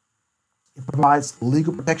 it provides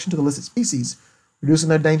legal protection to the listed species, reducing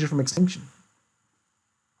their danger from extinction.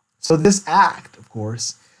 So this act, of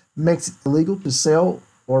course, makes it illegal to sell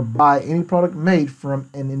or buy any product made from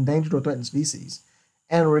an endangered or threatened species,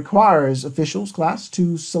 and requires officials, class,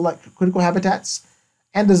 to select critical habitats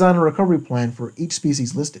and design a recovery plan for each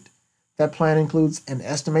species listed. That plan includes an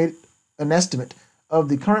estimate of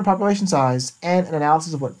the current population size and an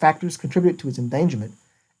analysis of what factors contribute to its endangerment,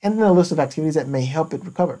 and then a list of activities that may help it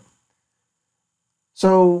recover.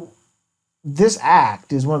 So this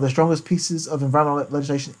act is one of the strongest pieces of environmental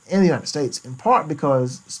legislation in the United States, in part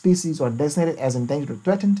because species are designated as endangered or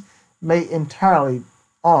threatened made entirely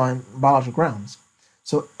on biological grounds.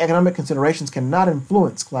 So economic considerations cannot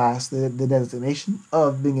influence, class, the designation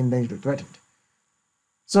of being endangered or threatened.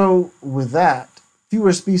 So with that,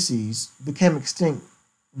 fewer species became extinct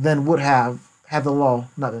than would have had the law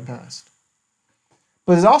not been passed.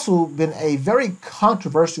 But it's also been a very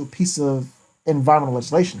controversial piece of environmental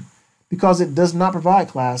legislation because it does not provide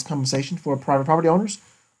class compensation for private property owners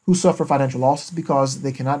who suffer financial losses because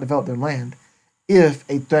they cannot develop their land if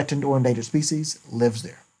a threatened or endangered species lives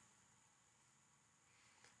there.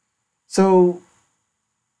 So,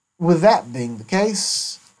 with that being the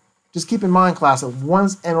case, just keep in mind, class, that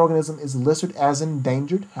once an organism is listed as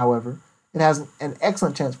endangered, however, it has an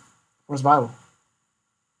excellent chance for survival.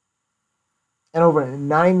 And over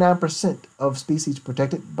 99% of species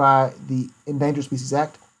protected by the Endangered Species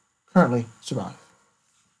Act currently survive.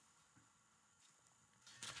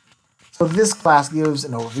 So this class gives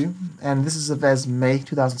an overview, and this is as May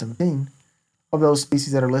 2017, of those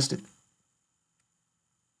species that are listed.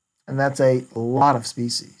 And that's a lot of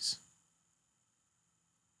species.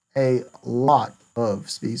 A lot of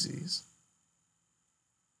species.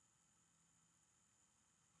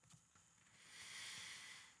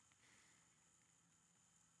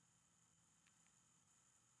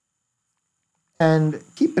 And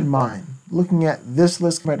keep in mind, looking at this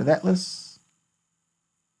list compared to that list,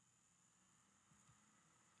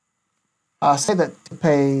 say that to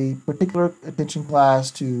pay particular attention,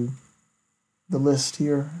 class, to the list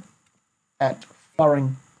here at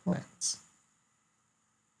flowering plants.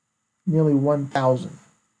 Nearly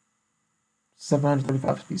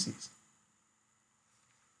 1,735 species.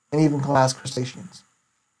 And even class crustaceans.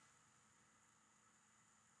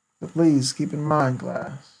 But please keep in mind,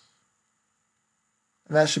 class,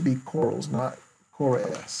 and that should be corals, not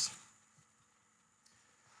coras.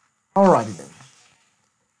 Alrighty then.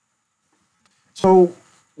 So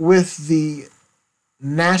with the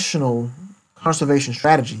National Conservation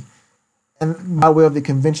Strategy, and by way of the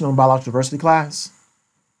Convention on Biological Diversity class,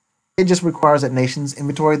 it just requires that nations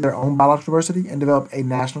inventory their own biological diversity and develop a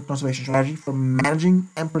national conservation strategy for managing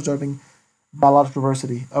and preserving biological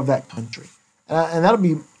diversity of that country. And that'll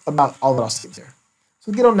be about all that I'll say there.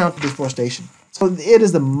 So get on now to deforestation. So it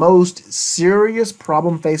is the most serious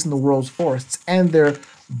problem facing the world's forests and their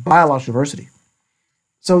biological diversity.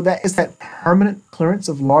 So that is that permanent clearance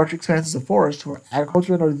of large expanses of forest for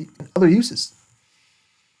agriculture and other uses.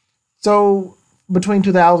 So between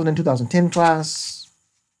 2000 and 2010 class,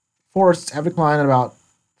 forests have declined at about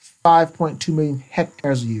 5.2 million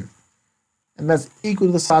hectares a year. And that's equal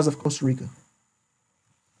to the size of Costa Rica.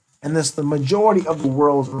 And thus the majority of the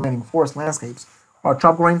world's remaining forest landscapes are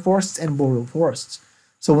tropical rainforests and boreal forests.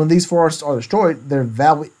 So when these forests are destroyed, their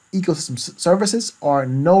valuable ecosystem services are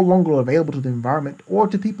no longer available to the environment or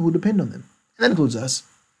to people who depend on them. And that includes us.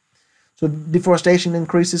 So deforestation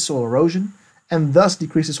increases soil erosion and thus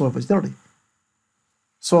decreases soil fertility.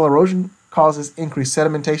 Soil erosion causes increased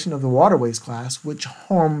sedimentation of the waterways class, which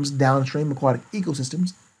harms downstream aquatic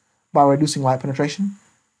ecosystems by reducing light penetration,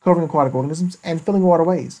 covering aquatic organisms, and filling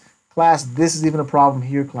waterways. Class, this is even a problem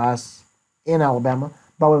here, class, in Alabama,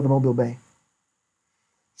 by way of the Mobile Bay.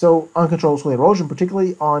 So uncontrolled soil erosion,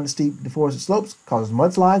 particularly on steep deforested slopes, causes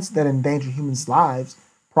mudslides that endanger humans' lives,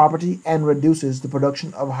 property, and reduces the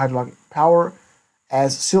production of hydroelectric power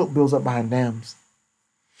as silt builds up behind dams.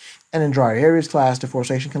 And in drier areas, class,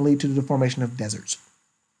 deforestation can lead to the formation of deserts.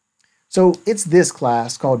 So it's this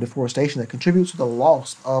class called deforestation that contributes to the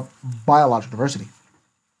loss of biological diversity.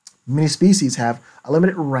 Many species have a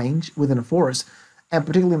limited range within a forest, and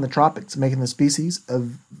particularly in the tropics, making the species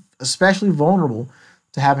especially vulnerable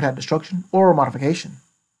to habitat destruction or modification.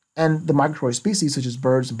 And the migratory species, such as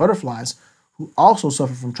birds and butterflies, who also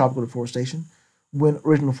suffer from tropical deforestation when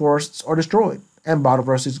original forests are destroyed and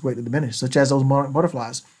biodiversity is greatly diminished, such as those monarch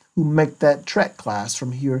butterflies who make that trek class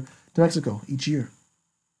from here to Mexico each year.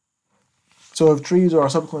 So if trees are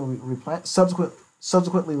subsequently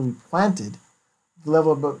replanted, the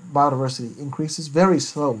level of biodiversity increases very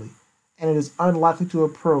slowly, and it is unlikely to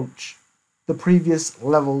approach the previous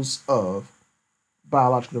levels of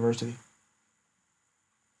biological diversity.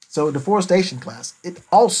 So deforestation class, it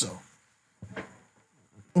also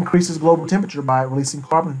increases global temperature by releasing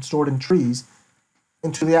carbon stored in trees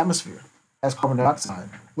into the atmosphere as carbon dioxide,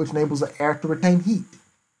 which enables the air to retain heat.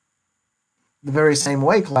 The very same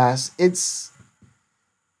way, class, it's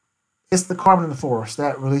the carbon in the forest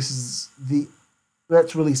that's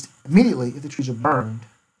released immediately if the trees are burned,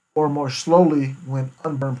 or more slowly when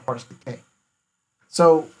unburned parts decay.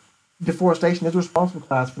 So deforestation is responsible,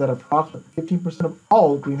 class, for that approximate 15% of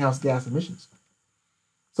all greenhouse gas emissions.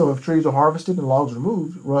 So if trees are harvested and logs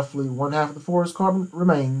removed, roughly one half of the forest carbon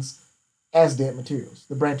remains as dead materials,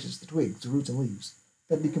 the branches, the twigs, the roots, and leaves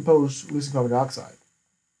that decompose, releasing carbon dioxide.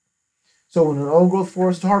 So when an old growth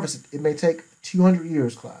forest is harvested, it may take 200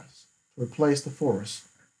 years, class, to replace the forest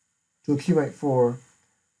to accumulate for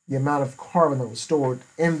the amount of carbon that was stored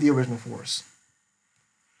in the original forest.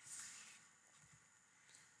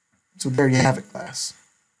 So there you have it, class.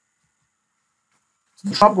 So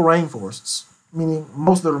the tropical rainforests, meaning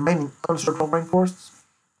most of the remaining undisturbed rainforests,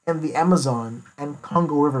 in the Amazon and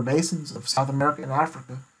Congo River basins of South America and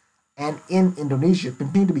Africa, and in Indonesia,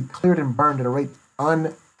 continue to be cleared and burned at a rate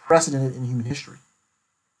unprecedented in human history.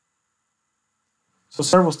 So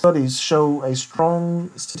several studies show a strong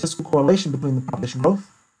statistical correlation between the population growth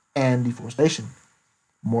and deforestation.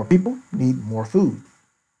 More people need more food,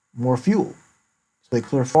 more fuel. So they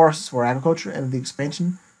clear forests for agriculture and the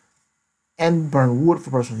expansion and burn wood for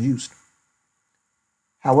personal use.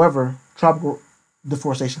 However, tropical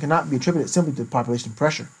deforestation cannot be attributed simply to population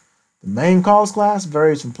pressure. The main cause, class,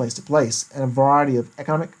 varies from place to place and a variety of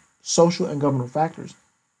economic, social, and governmental factors.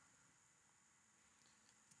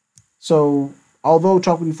 So, although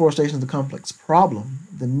tropical deforestation is a complex problem,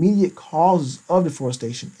 the immediate causes of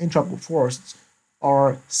deforestation in tropical forests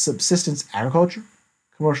are subsistence agriculture,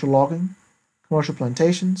 commercial logging, commercial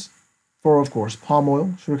plantations, for, of course, palm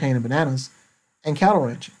oil, sugarcane, and bananas, and cattle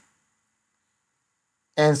ranching.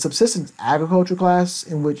 And subsistence agriculture, class,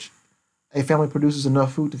 in which a family produces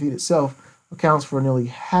enough food to feed itself, accounts for nearly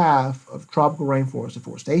half of tropical rainforest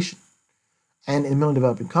deforestation. And in many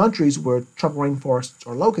developing countries where tropical rainforests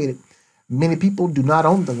are located, many people do not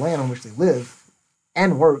own the land on which they live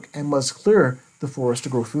and work and must clear the forest to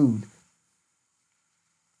grow food.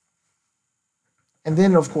 And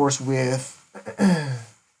then, of course, with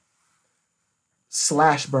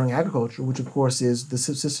slash burning agriculture, which of course is the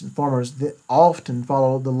subsistence farmers that often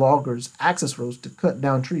follow the loggers' access roads to cut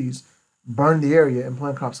down trees, burn the area, and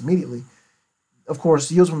plant crops immediately. Of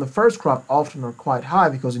course, yields from the first crop often are quite high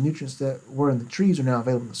because the nutrients that were in the trees are now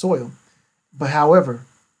available in the soil. But however,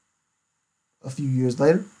 a few years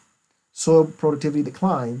later, soil productivity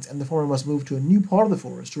declines and the farmer must move to a new part of the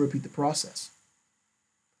forest to repeat the process.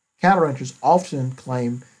 Cattle ranchers often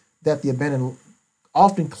claim the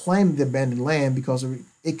abandoned land because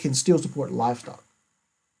it can still support livestock.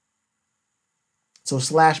 So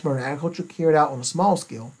slash burn agriculture carried out on a small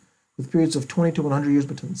scale with periods of 20 to 100 years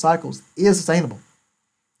between cycles is sustainable.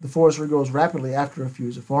 The forest regrows rapidly after a few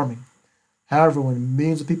years of farming. However, when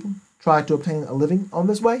millions of people try to obtain a living on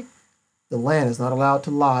this way, the land is not allowed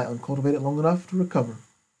to lie uncultivated long enough to recover.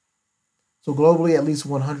 So globally, at least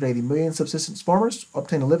 180 million subsistence farmers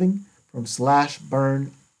obtain a living from slash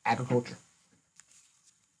burn agriculture.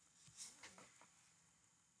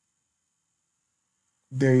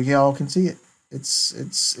 There you all can see it. It's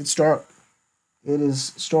stark. It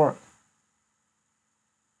is stark.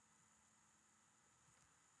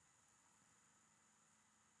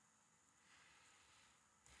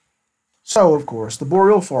 So, of course, the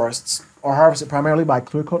boreal forests are harvested primarily by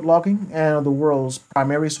clear-cut logging and are the world's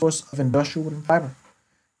primary source of industrial wood and fiber.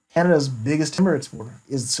 Canada's biggest timber exporter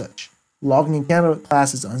is such. Logging in Canada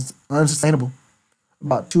class is unsustainable.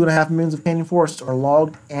 About 2.5 million of Canadian forests are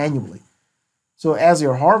logged annually. So as they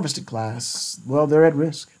are harvested, class, well, they're at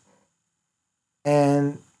risk.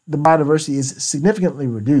 And the biodiversity is significantly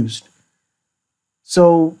reduced.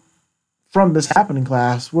 So from this happening,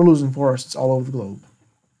 class, we're losing forests all over the globe.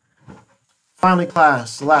 Finally,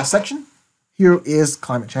 class, the last section, here is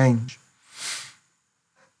climate change.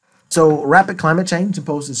 So rapid climate change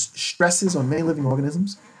imposes stresses on many living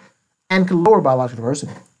organisms and can lower biological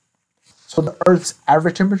diversity. So the Earth's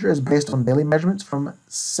average temperature is based on daily measurements from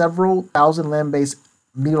several thousand land-based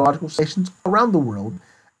meteorological stations around the world,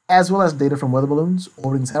 as well as data from weather balloons,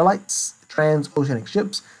 orbiting satellites, transoceanic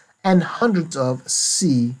ships, and hundreds of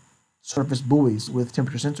sea surface buoys with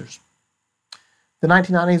temperature sensors. The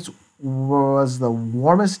 1990s was the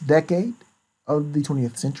warmest decade of the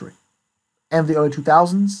 20th century, and the early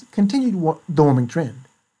 2000s continued the warming trend.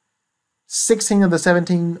 16 of the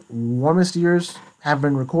 17 warmest years have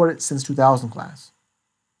been recorded since 2000, class.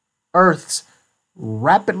 Earth's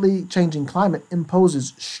rapidly changing climate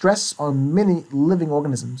imposes stress on many living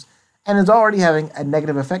organisms and is already having a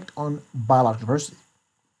negative effect on biological diversity.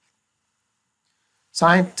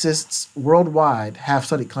 Scientists worldwide have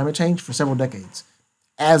studied climate change for several decades.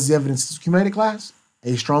 As the evidence is accumulated, class,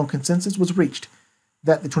 a strong consensus was reached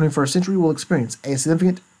that the 21st century will experience a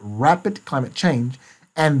significant rapid climate change,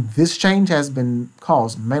 and this change has been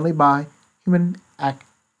caused mainly by human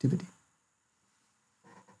activity.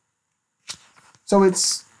 So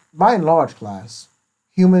it's, by and large, class,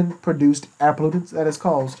 human-produced air pollutants that has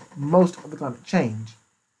caused most of the climate change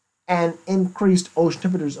and increased ocean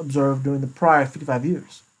temperatures observed during the prior 55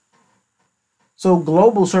 years. So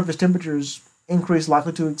global surface temperatures increase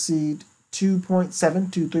likely to exceed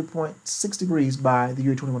 2.7 to 3.6 degrees by the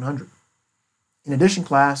year 2100. In addition,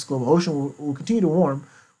 class, global ocean will continue to warm,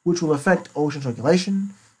 which will affect ocean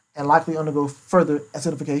circulation and likely undergo further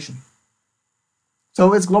acidification.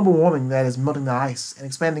 So it's global warming that is melting the ice and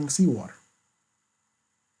expanding seawater.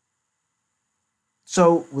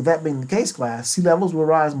 So with that being the case, class, sea levels will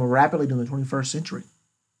rise more rapidly during the 21st century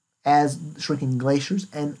as shrinking glaciers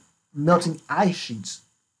and melting ice sheets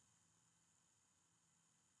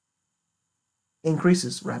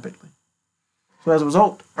increases rapidly. So as a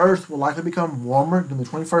result, Earth will likely become warmer during the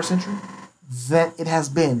 21st century than it has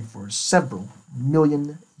been for several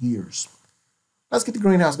million years. Let's get to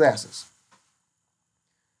greenhouse gases.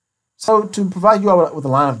 So to provide you all with a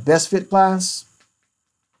line of best fit, class,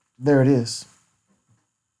 there it is.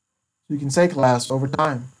 You can say, class, over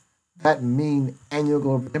time, that mean annual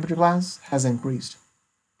global temperature, class, has increased.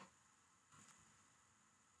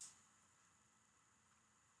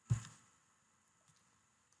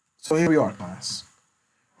 So here we are, class.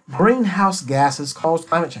 Greenhouse gases cause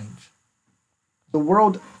climate change. The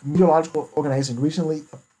World Meteorological Organization recently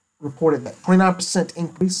reported that 29%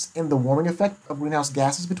 increase in the warming effect of greenhouse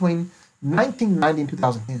gases between 1990 and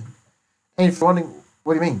 2010. And if you're wondering,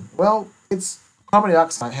 what do you mean? Well, it's carbon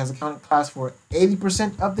dioxide has accounted, class, for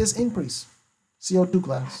 80% of this increase. CO2,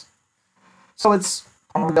 class. So it's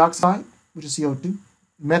carbon dioxide, which is CO2,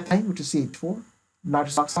 methane, which is CH4,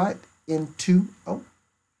 nitrous oxide, N2O,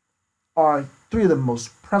 are three of the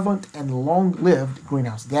most prevalent and long-lived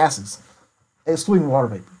greenhouse gases, excluding water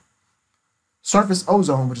vapor. Surface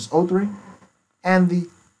ozone, which is O3, and the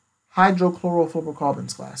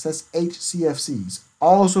hydrochlorofluorocarbons, class, that's HCFCs,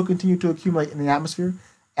 also continue to accumulate in the atmosphere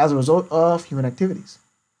as a result of human activities.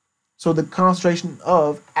 So the concentration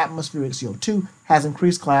of atmospheric CO2 has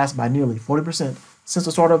increased, class, by nearly 40% since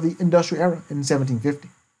the start of the industrial era in 1750.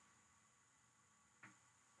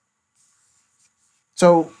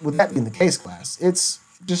 So with that being the case, class, it's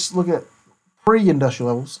just look at pre-industrial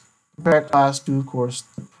levels, compare, class, to, of course,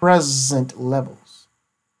 the present levels.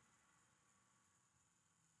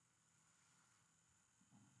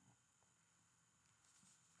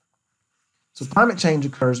 So climate change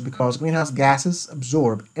occurs because greenhouse gases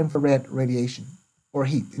absorb infrared radiation, or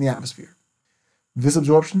heat, in the atmosphere. This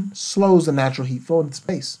absorption slows the natural heat flow into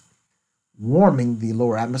space, warming the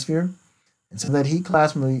lower atmosphere, and so that heat,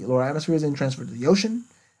 class, from the lower atmosphere is then transferred to the ocean,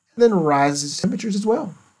 and then rises temperatures as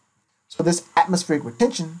well. So this atmospheric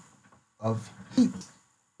retention of heat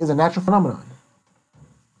is a natural phenomenon.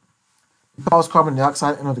 Because carbon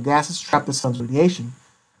dioxide and other gases trap the sun's radiation,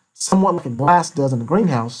 somewhat like a glass does in a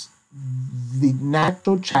greenhouse, the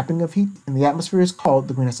natural trapping of heat in the atmosphere is called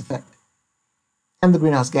the greenhouse effect. And the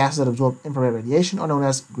greenhouse gases that absorb infrared radiation are known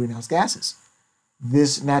as greenhouse gases.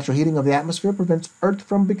 This natural heating of the atmosphere prevents Earth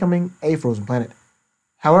from becoming a frozen planet.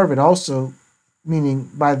 However, it also,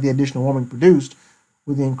 meaning by the additional warming produced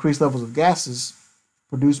with the increased levels of gases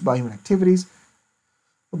produced by human activities,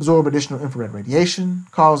 absorb additional infrared radiation,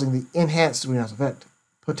 causing the enhanced greenhouse effect,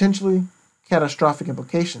 potentially catastrophic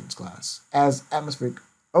implications, class, as atmospheric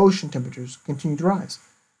ocean temperatures continue to rise.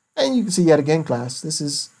 And you can see yet again, class, this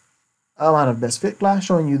is a line of best fit, class,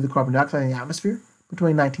 showing you the carbon dioxide in the atmosphere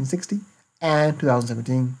between 1960 and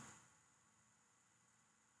 2017.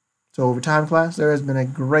 So over time, class, there has been a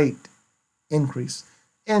great increase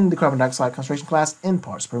in the carbon dioxide concentration, class, in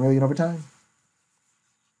parts per million over time.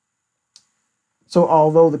 So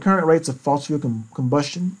although the current rates of fossil fuel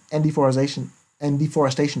combustion and deforestation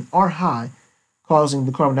are high, causing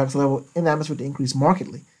the carbon dioxide level in the atmosphere to increase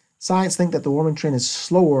markedly, science think that the warming trend is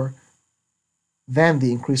slower than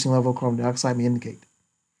the increasing level of carbon dioxide may indicate.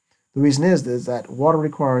 The reason is that water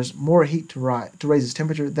requires more heat to raise its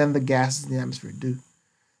temperature than the gases in the atmosphere do.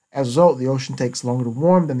 As a result, the ocean takes longer to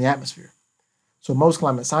warm than the atmosphere. So most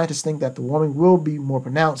climate scientists think that the warming will be more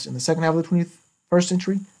pronounced in the second half of the 21st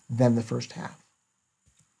century than the first half.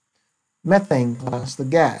 Methane, class, the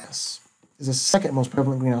gas, is the second most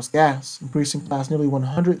prevalent greenhouse gas, increasing, class, nearly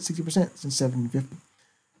 160% since 1750.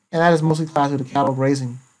 And that is mostly, class, due to cattle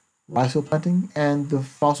grazing, rice field planting, and the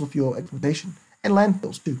fossil fuel exploitation, and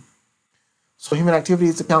landfills too. So human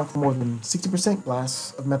activities account for more than 60%,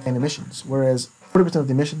 class, of methane emissions, whereas 40% of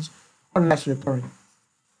the emissions are naturally occurring.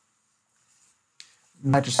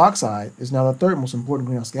 Nitrous oxide is now the third most important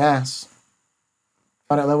greenhouse gas,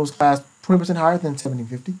 found at levels, class, 20% higher than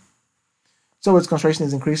 1750. So its concentration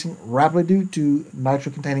is increasing rapidly due to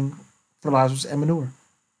nitrogen-containing fertilizers and manure.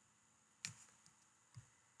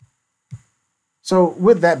 So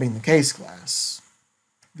with that being the case, class,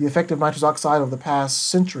 the effect of nitrous oxide over the past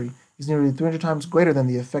century is nearly 300 times greater than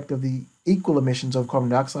the effect of the equal emissions of carbon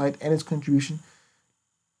dioxide and its contribution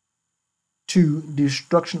to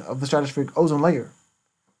destruction of the stratospheric ozone layer.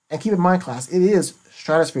 And keep in mind, class, it is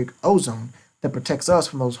stratospheric ozone that protects us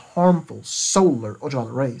from those harmful solar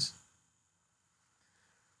ultraviolet rays.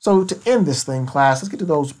 So to end this thing, class, let's get to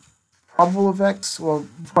those probable effects. Well,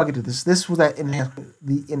 before I get to this was that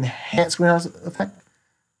the enhanced greenhouse effect.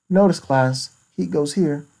 Notice, class, heat goes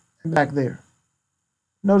here and back there.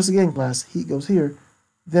 Notice again, class, heat goes here,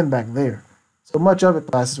 then back there. So much of it,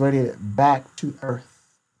 class, is radiated back to Earth.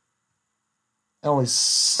 And only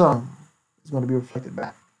some is going to be reflected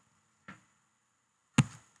back.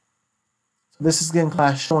 So this is again,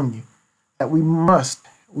 class, showing you that we must,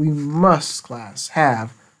 class,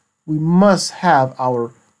 we must have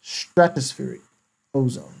our stratospheric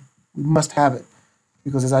ozone. We must have it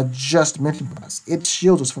because, as I just mentioned, class, it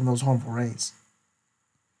shields us from those harmful rays.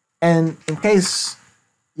 And in case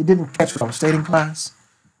you didn't catch what I was stating, class,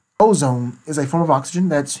 ozone is a form of oxygen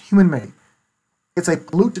that's human-made. It's a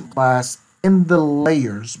pollutant, class, in the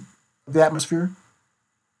layers of the atmosphere.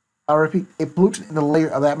 I repeat, a pollutant in the layer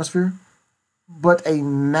of the atmosphere, but a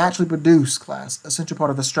naturally produced, class, essential part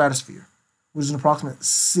of the stratosphere, which is an approximate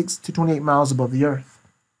 6 to 28 miles above the Earth.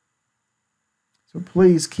 So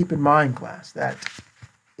please keep in mind, class, that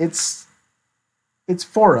it's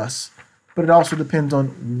for us, but it also depends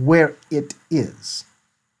on where it is.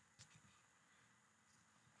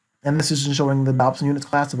 And this is showing the Dobson units,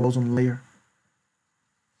 class, of ozone layer.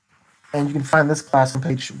 And you can find this, class, on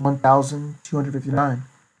page 1259.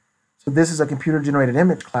 So this is a computer-generated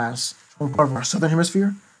image, class, showing part of our southern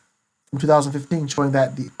hemisphere from 2015, showing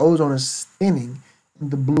that the ozone is thinning in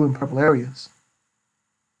the blue and purple areas.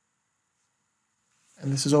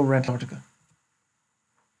 And this is over Antarctica.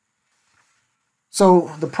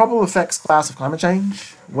 So the probable effects, class, of climate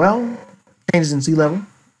change, well, changes in sea level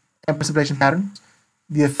and precipitation patterns,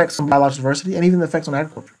 the effects on biological diversity, and even the effects on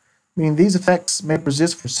agriculture. Meaning these effects may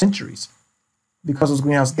persist for centuries because those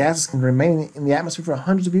greenhouse gases can remain in the atmosphere for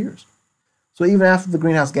hundreds of years. So even after the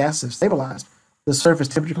greenhouse gases have stabilized, the surface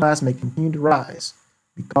temperature, class, may continue to rise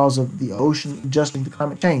because of the ocean adjusting to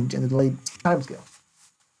climate change and the delayed timescale.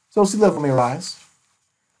 So sea level may rise.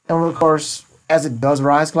 And of course, as it does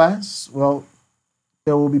rise, class, well,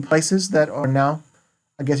 there will be places that are now,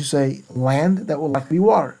 I guess you say, land that will likely be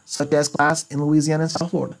water, such as, class, in Louisiana and South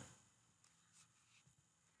Florida.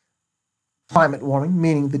 Climate warming,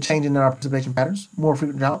 meaning the change in our precipitation patterns, more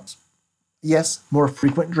frequent droughts. Yes, more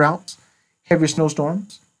frequent droughts, heavier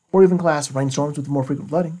snowstorms, or even, class, rainstorms with more frequent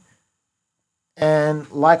flooding. And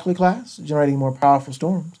likely, class, generating more powerful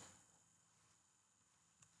storms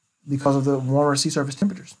because of the warmer sea surface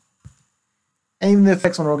temperatures. And even the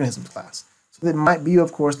effects on organisms, class. So it might be,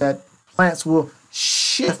 of course, that plants will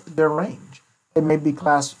shift their range. They may be,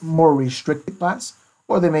 class, more restricted, class,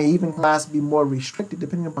 or they may even, class, be more restricted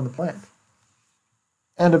depending upon the plant.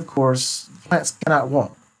 And of course, plants cannot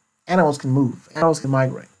walk. Animals can move. Animals can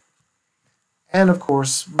migrate. And of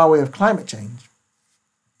course, by way of climate change.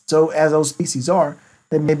 So as those species are,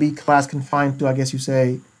 they may be, class, confined to, I guess you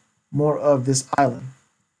say, more of this island.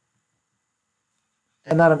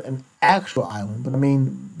 And not an actual island, but I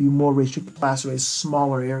mean be more restricted, class, to a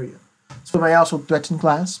smaller area. So it may also threaten,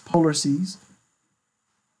 class, polar seas,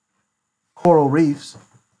 coral reefs,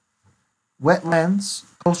 wetlands,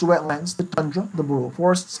 coastal wetlands, the tundra, the boreal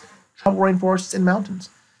forests, tropical rainforests, and mountains.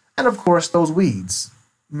 And of course, those weeds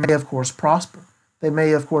may, of course, prosper. They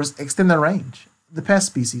may, of course, extend their range, the pest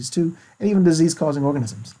species too, and even disease-causing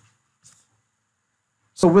organisms.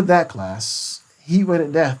 So with that, class,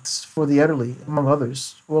 heat-related deaths for the elderly, among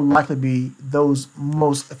others, will likely be those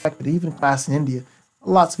most affected. Even, class, in India,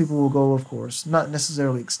 lots of people will go, of course, not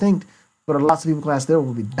necessarily extinct, but lots of people, class, there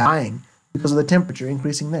will be dying because of the temperature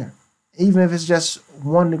increasing there, even if it's just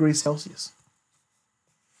 1 degree Celsius.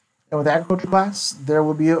 And with agriculture, class, there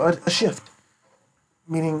will be a shift,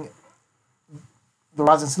 meaning the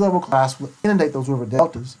rising sea level, class, will inundate those river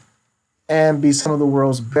deltas and be some of the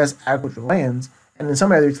world's best agricultural lands. And in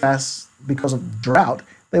some areas, class, because of drought,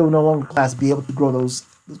 they will no longer, class, be able to grow those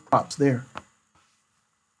crops there.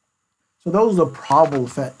 So those are the probable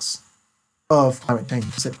effects of climate change. I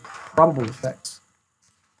said probable effects.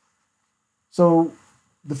 So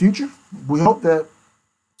the future, we hope that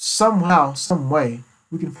somehow, some way,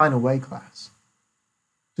 we can find a way, class,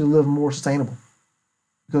 to live more sustainable.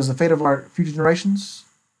 Because the fate of our future generations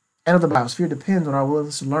and of the biosphere depends on our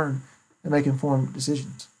willingness to learn and make informed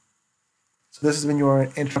decisions. So this has been your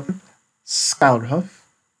interpreter, Skylar Huff.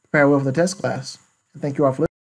 Prepare well for the test, class. And thank you all for listening.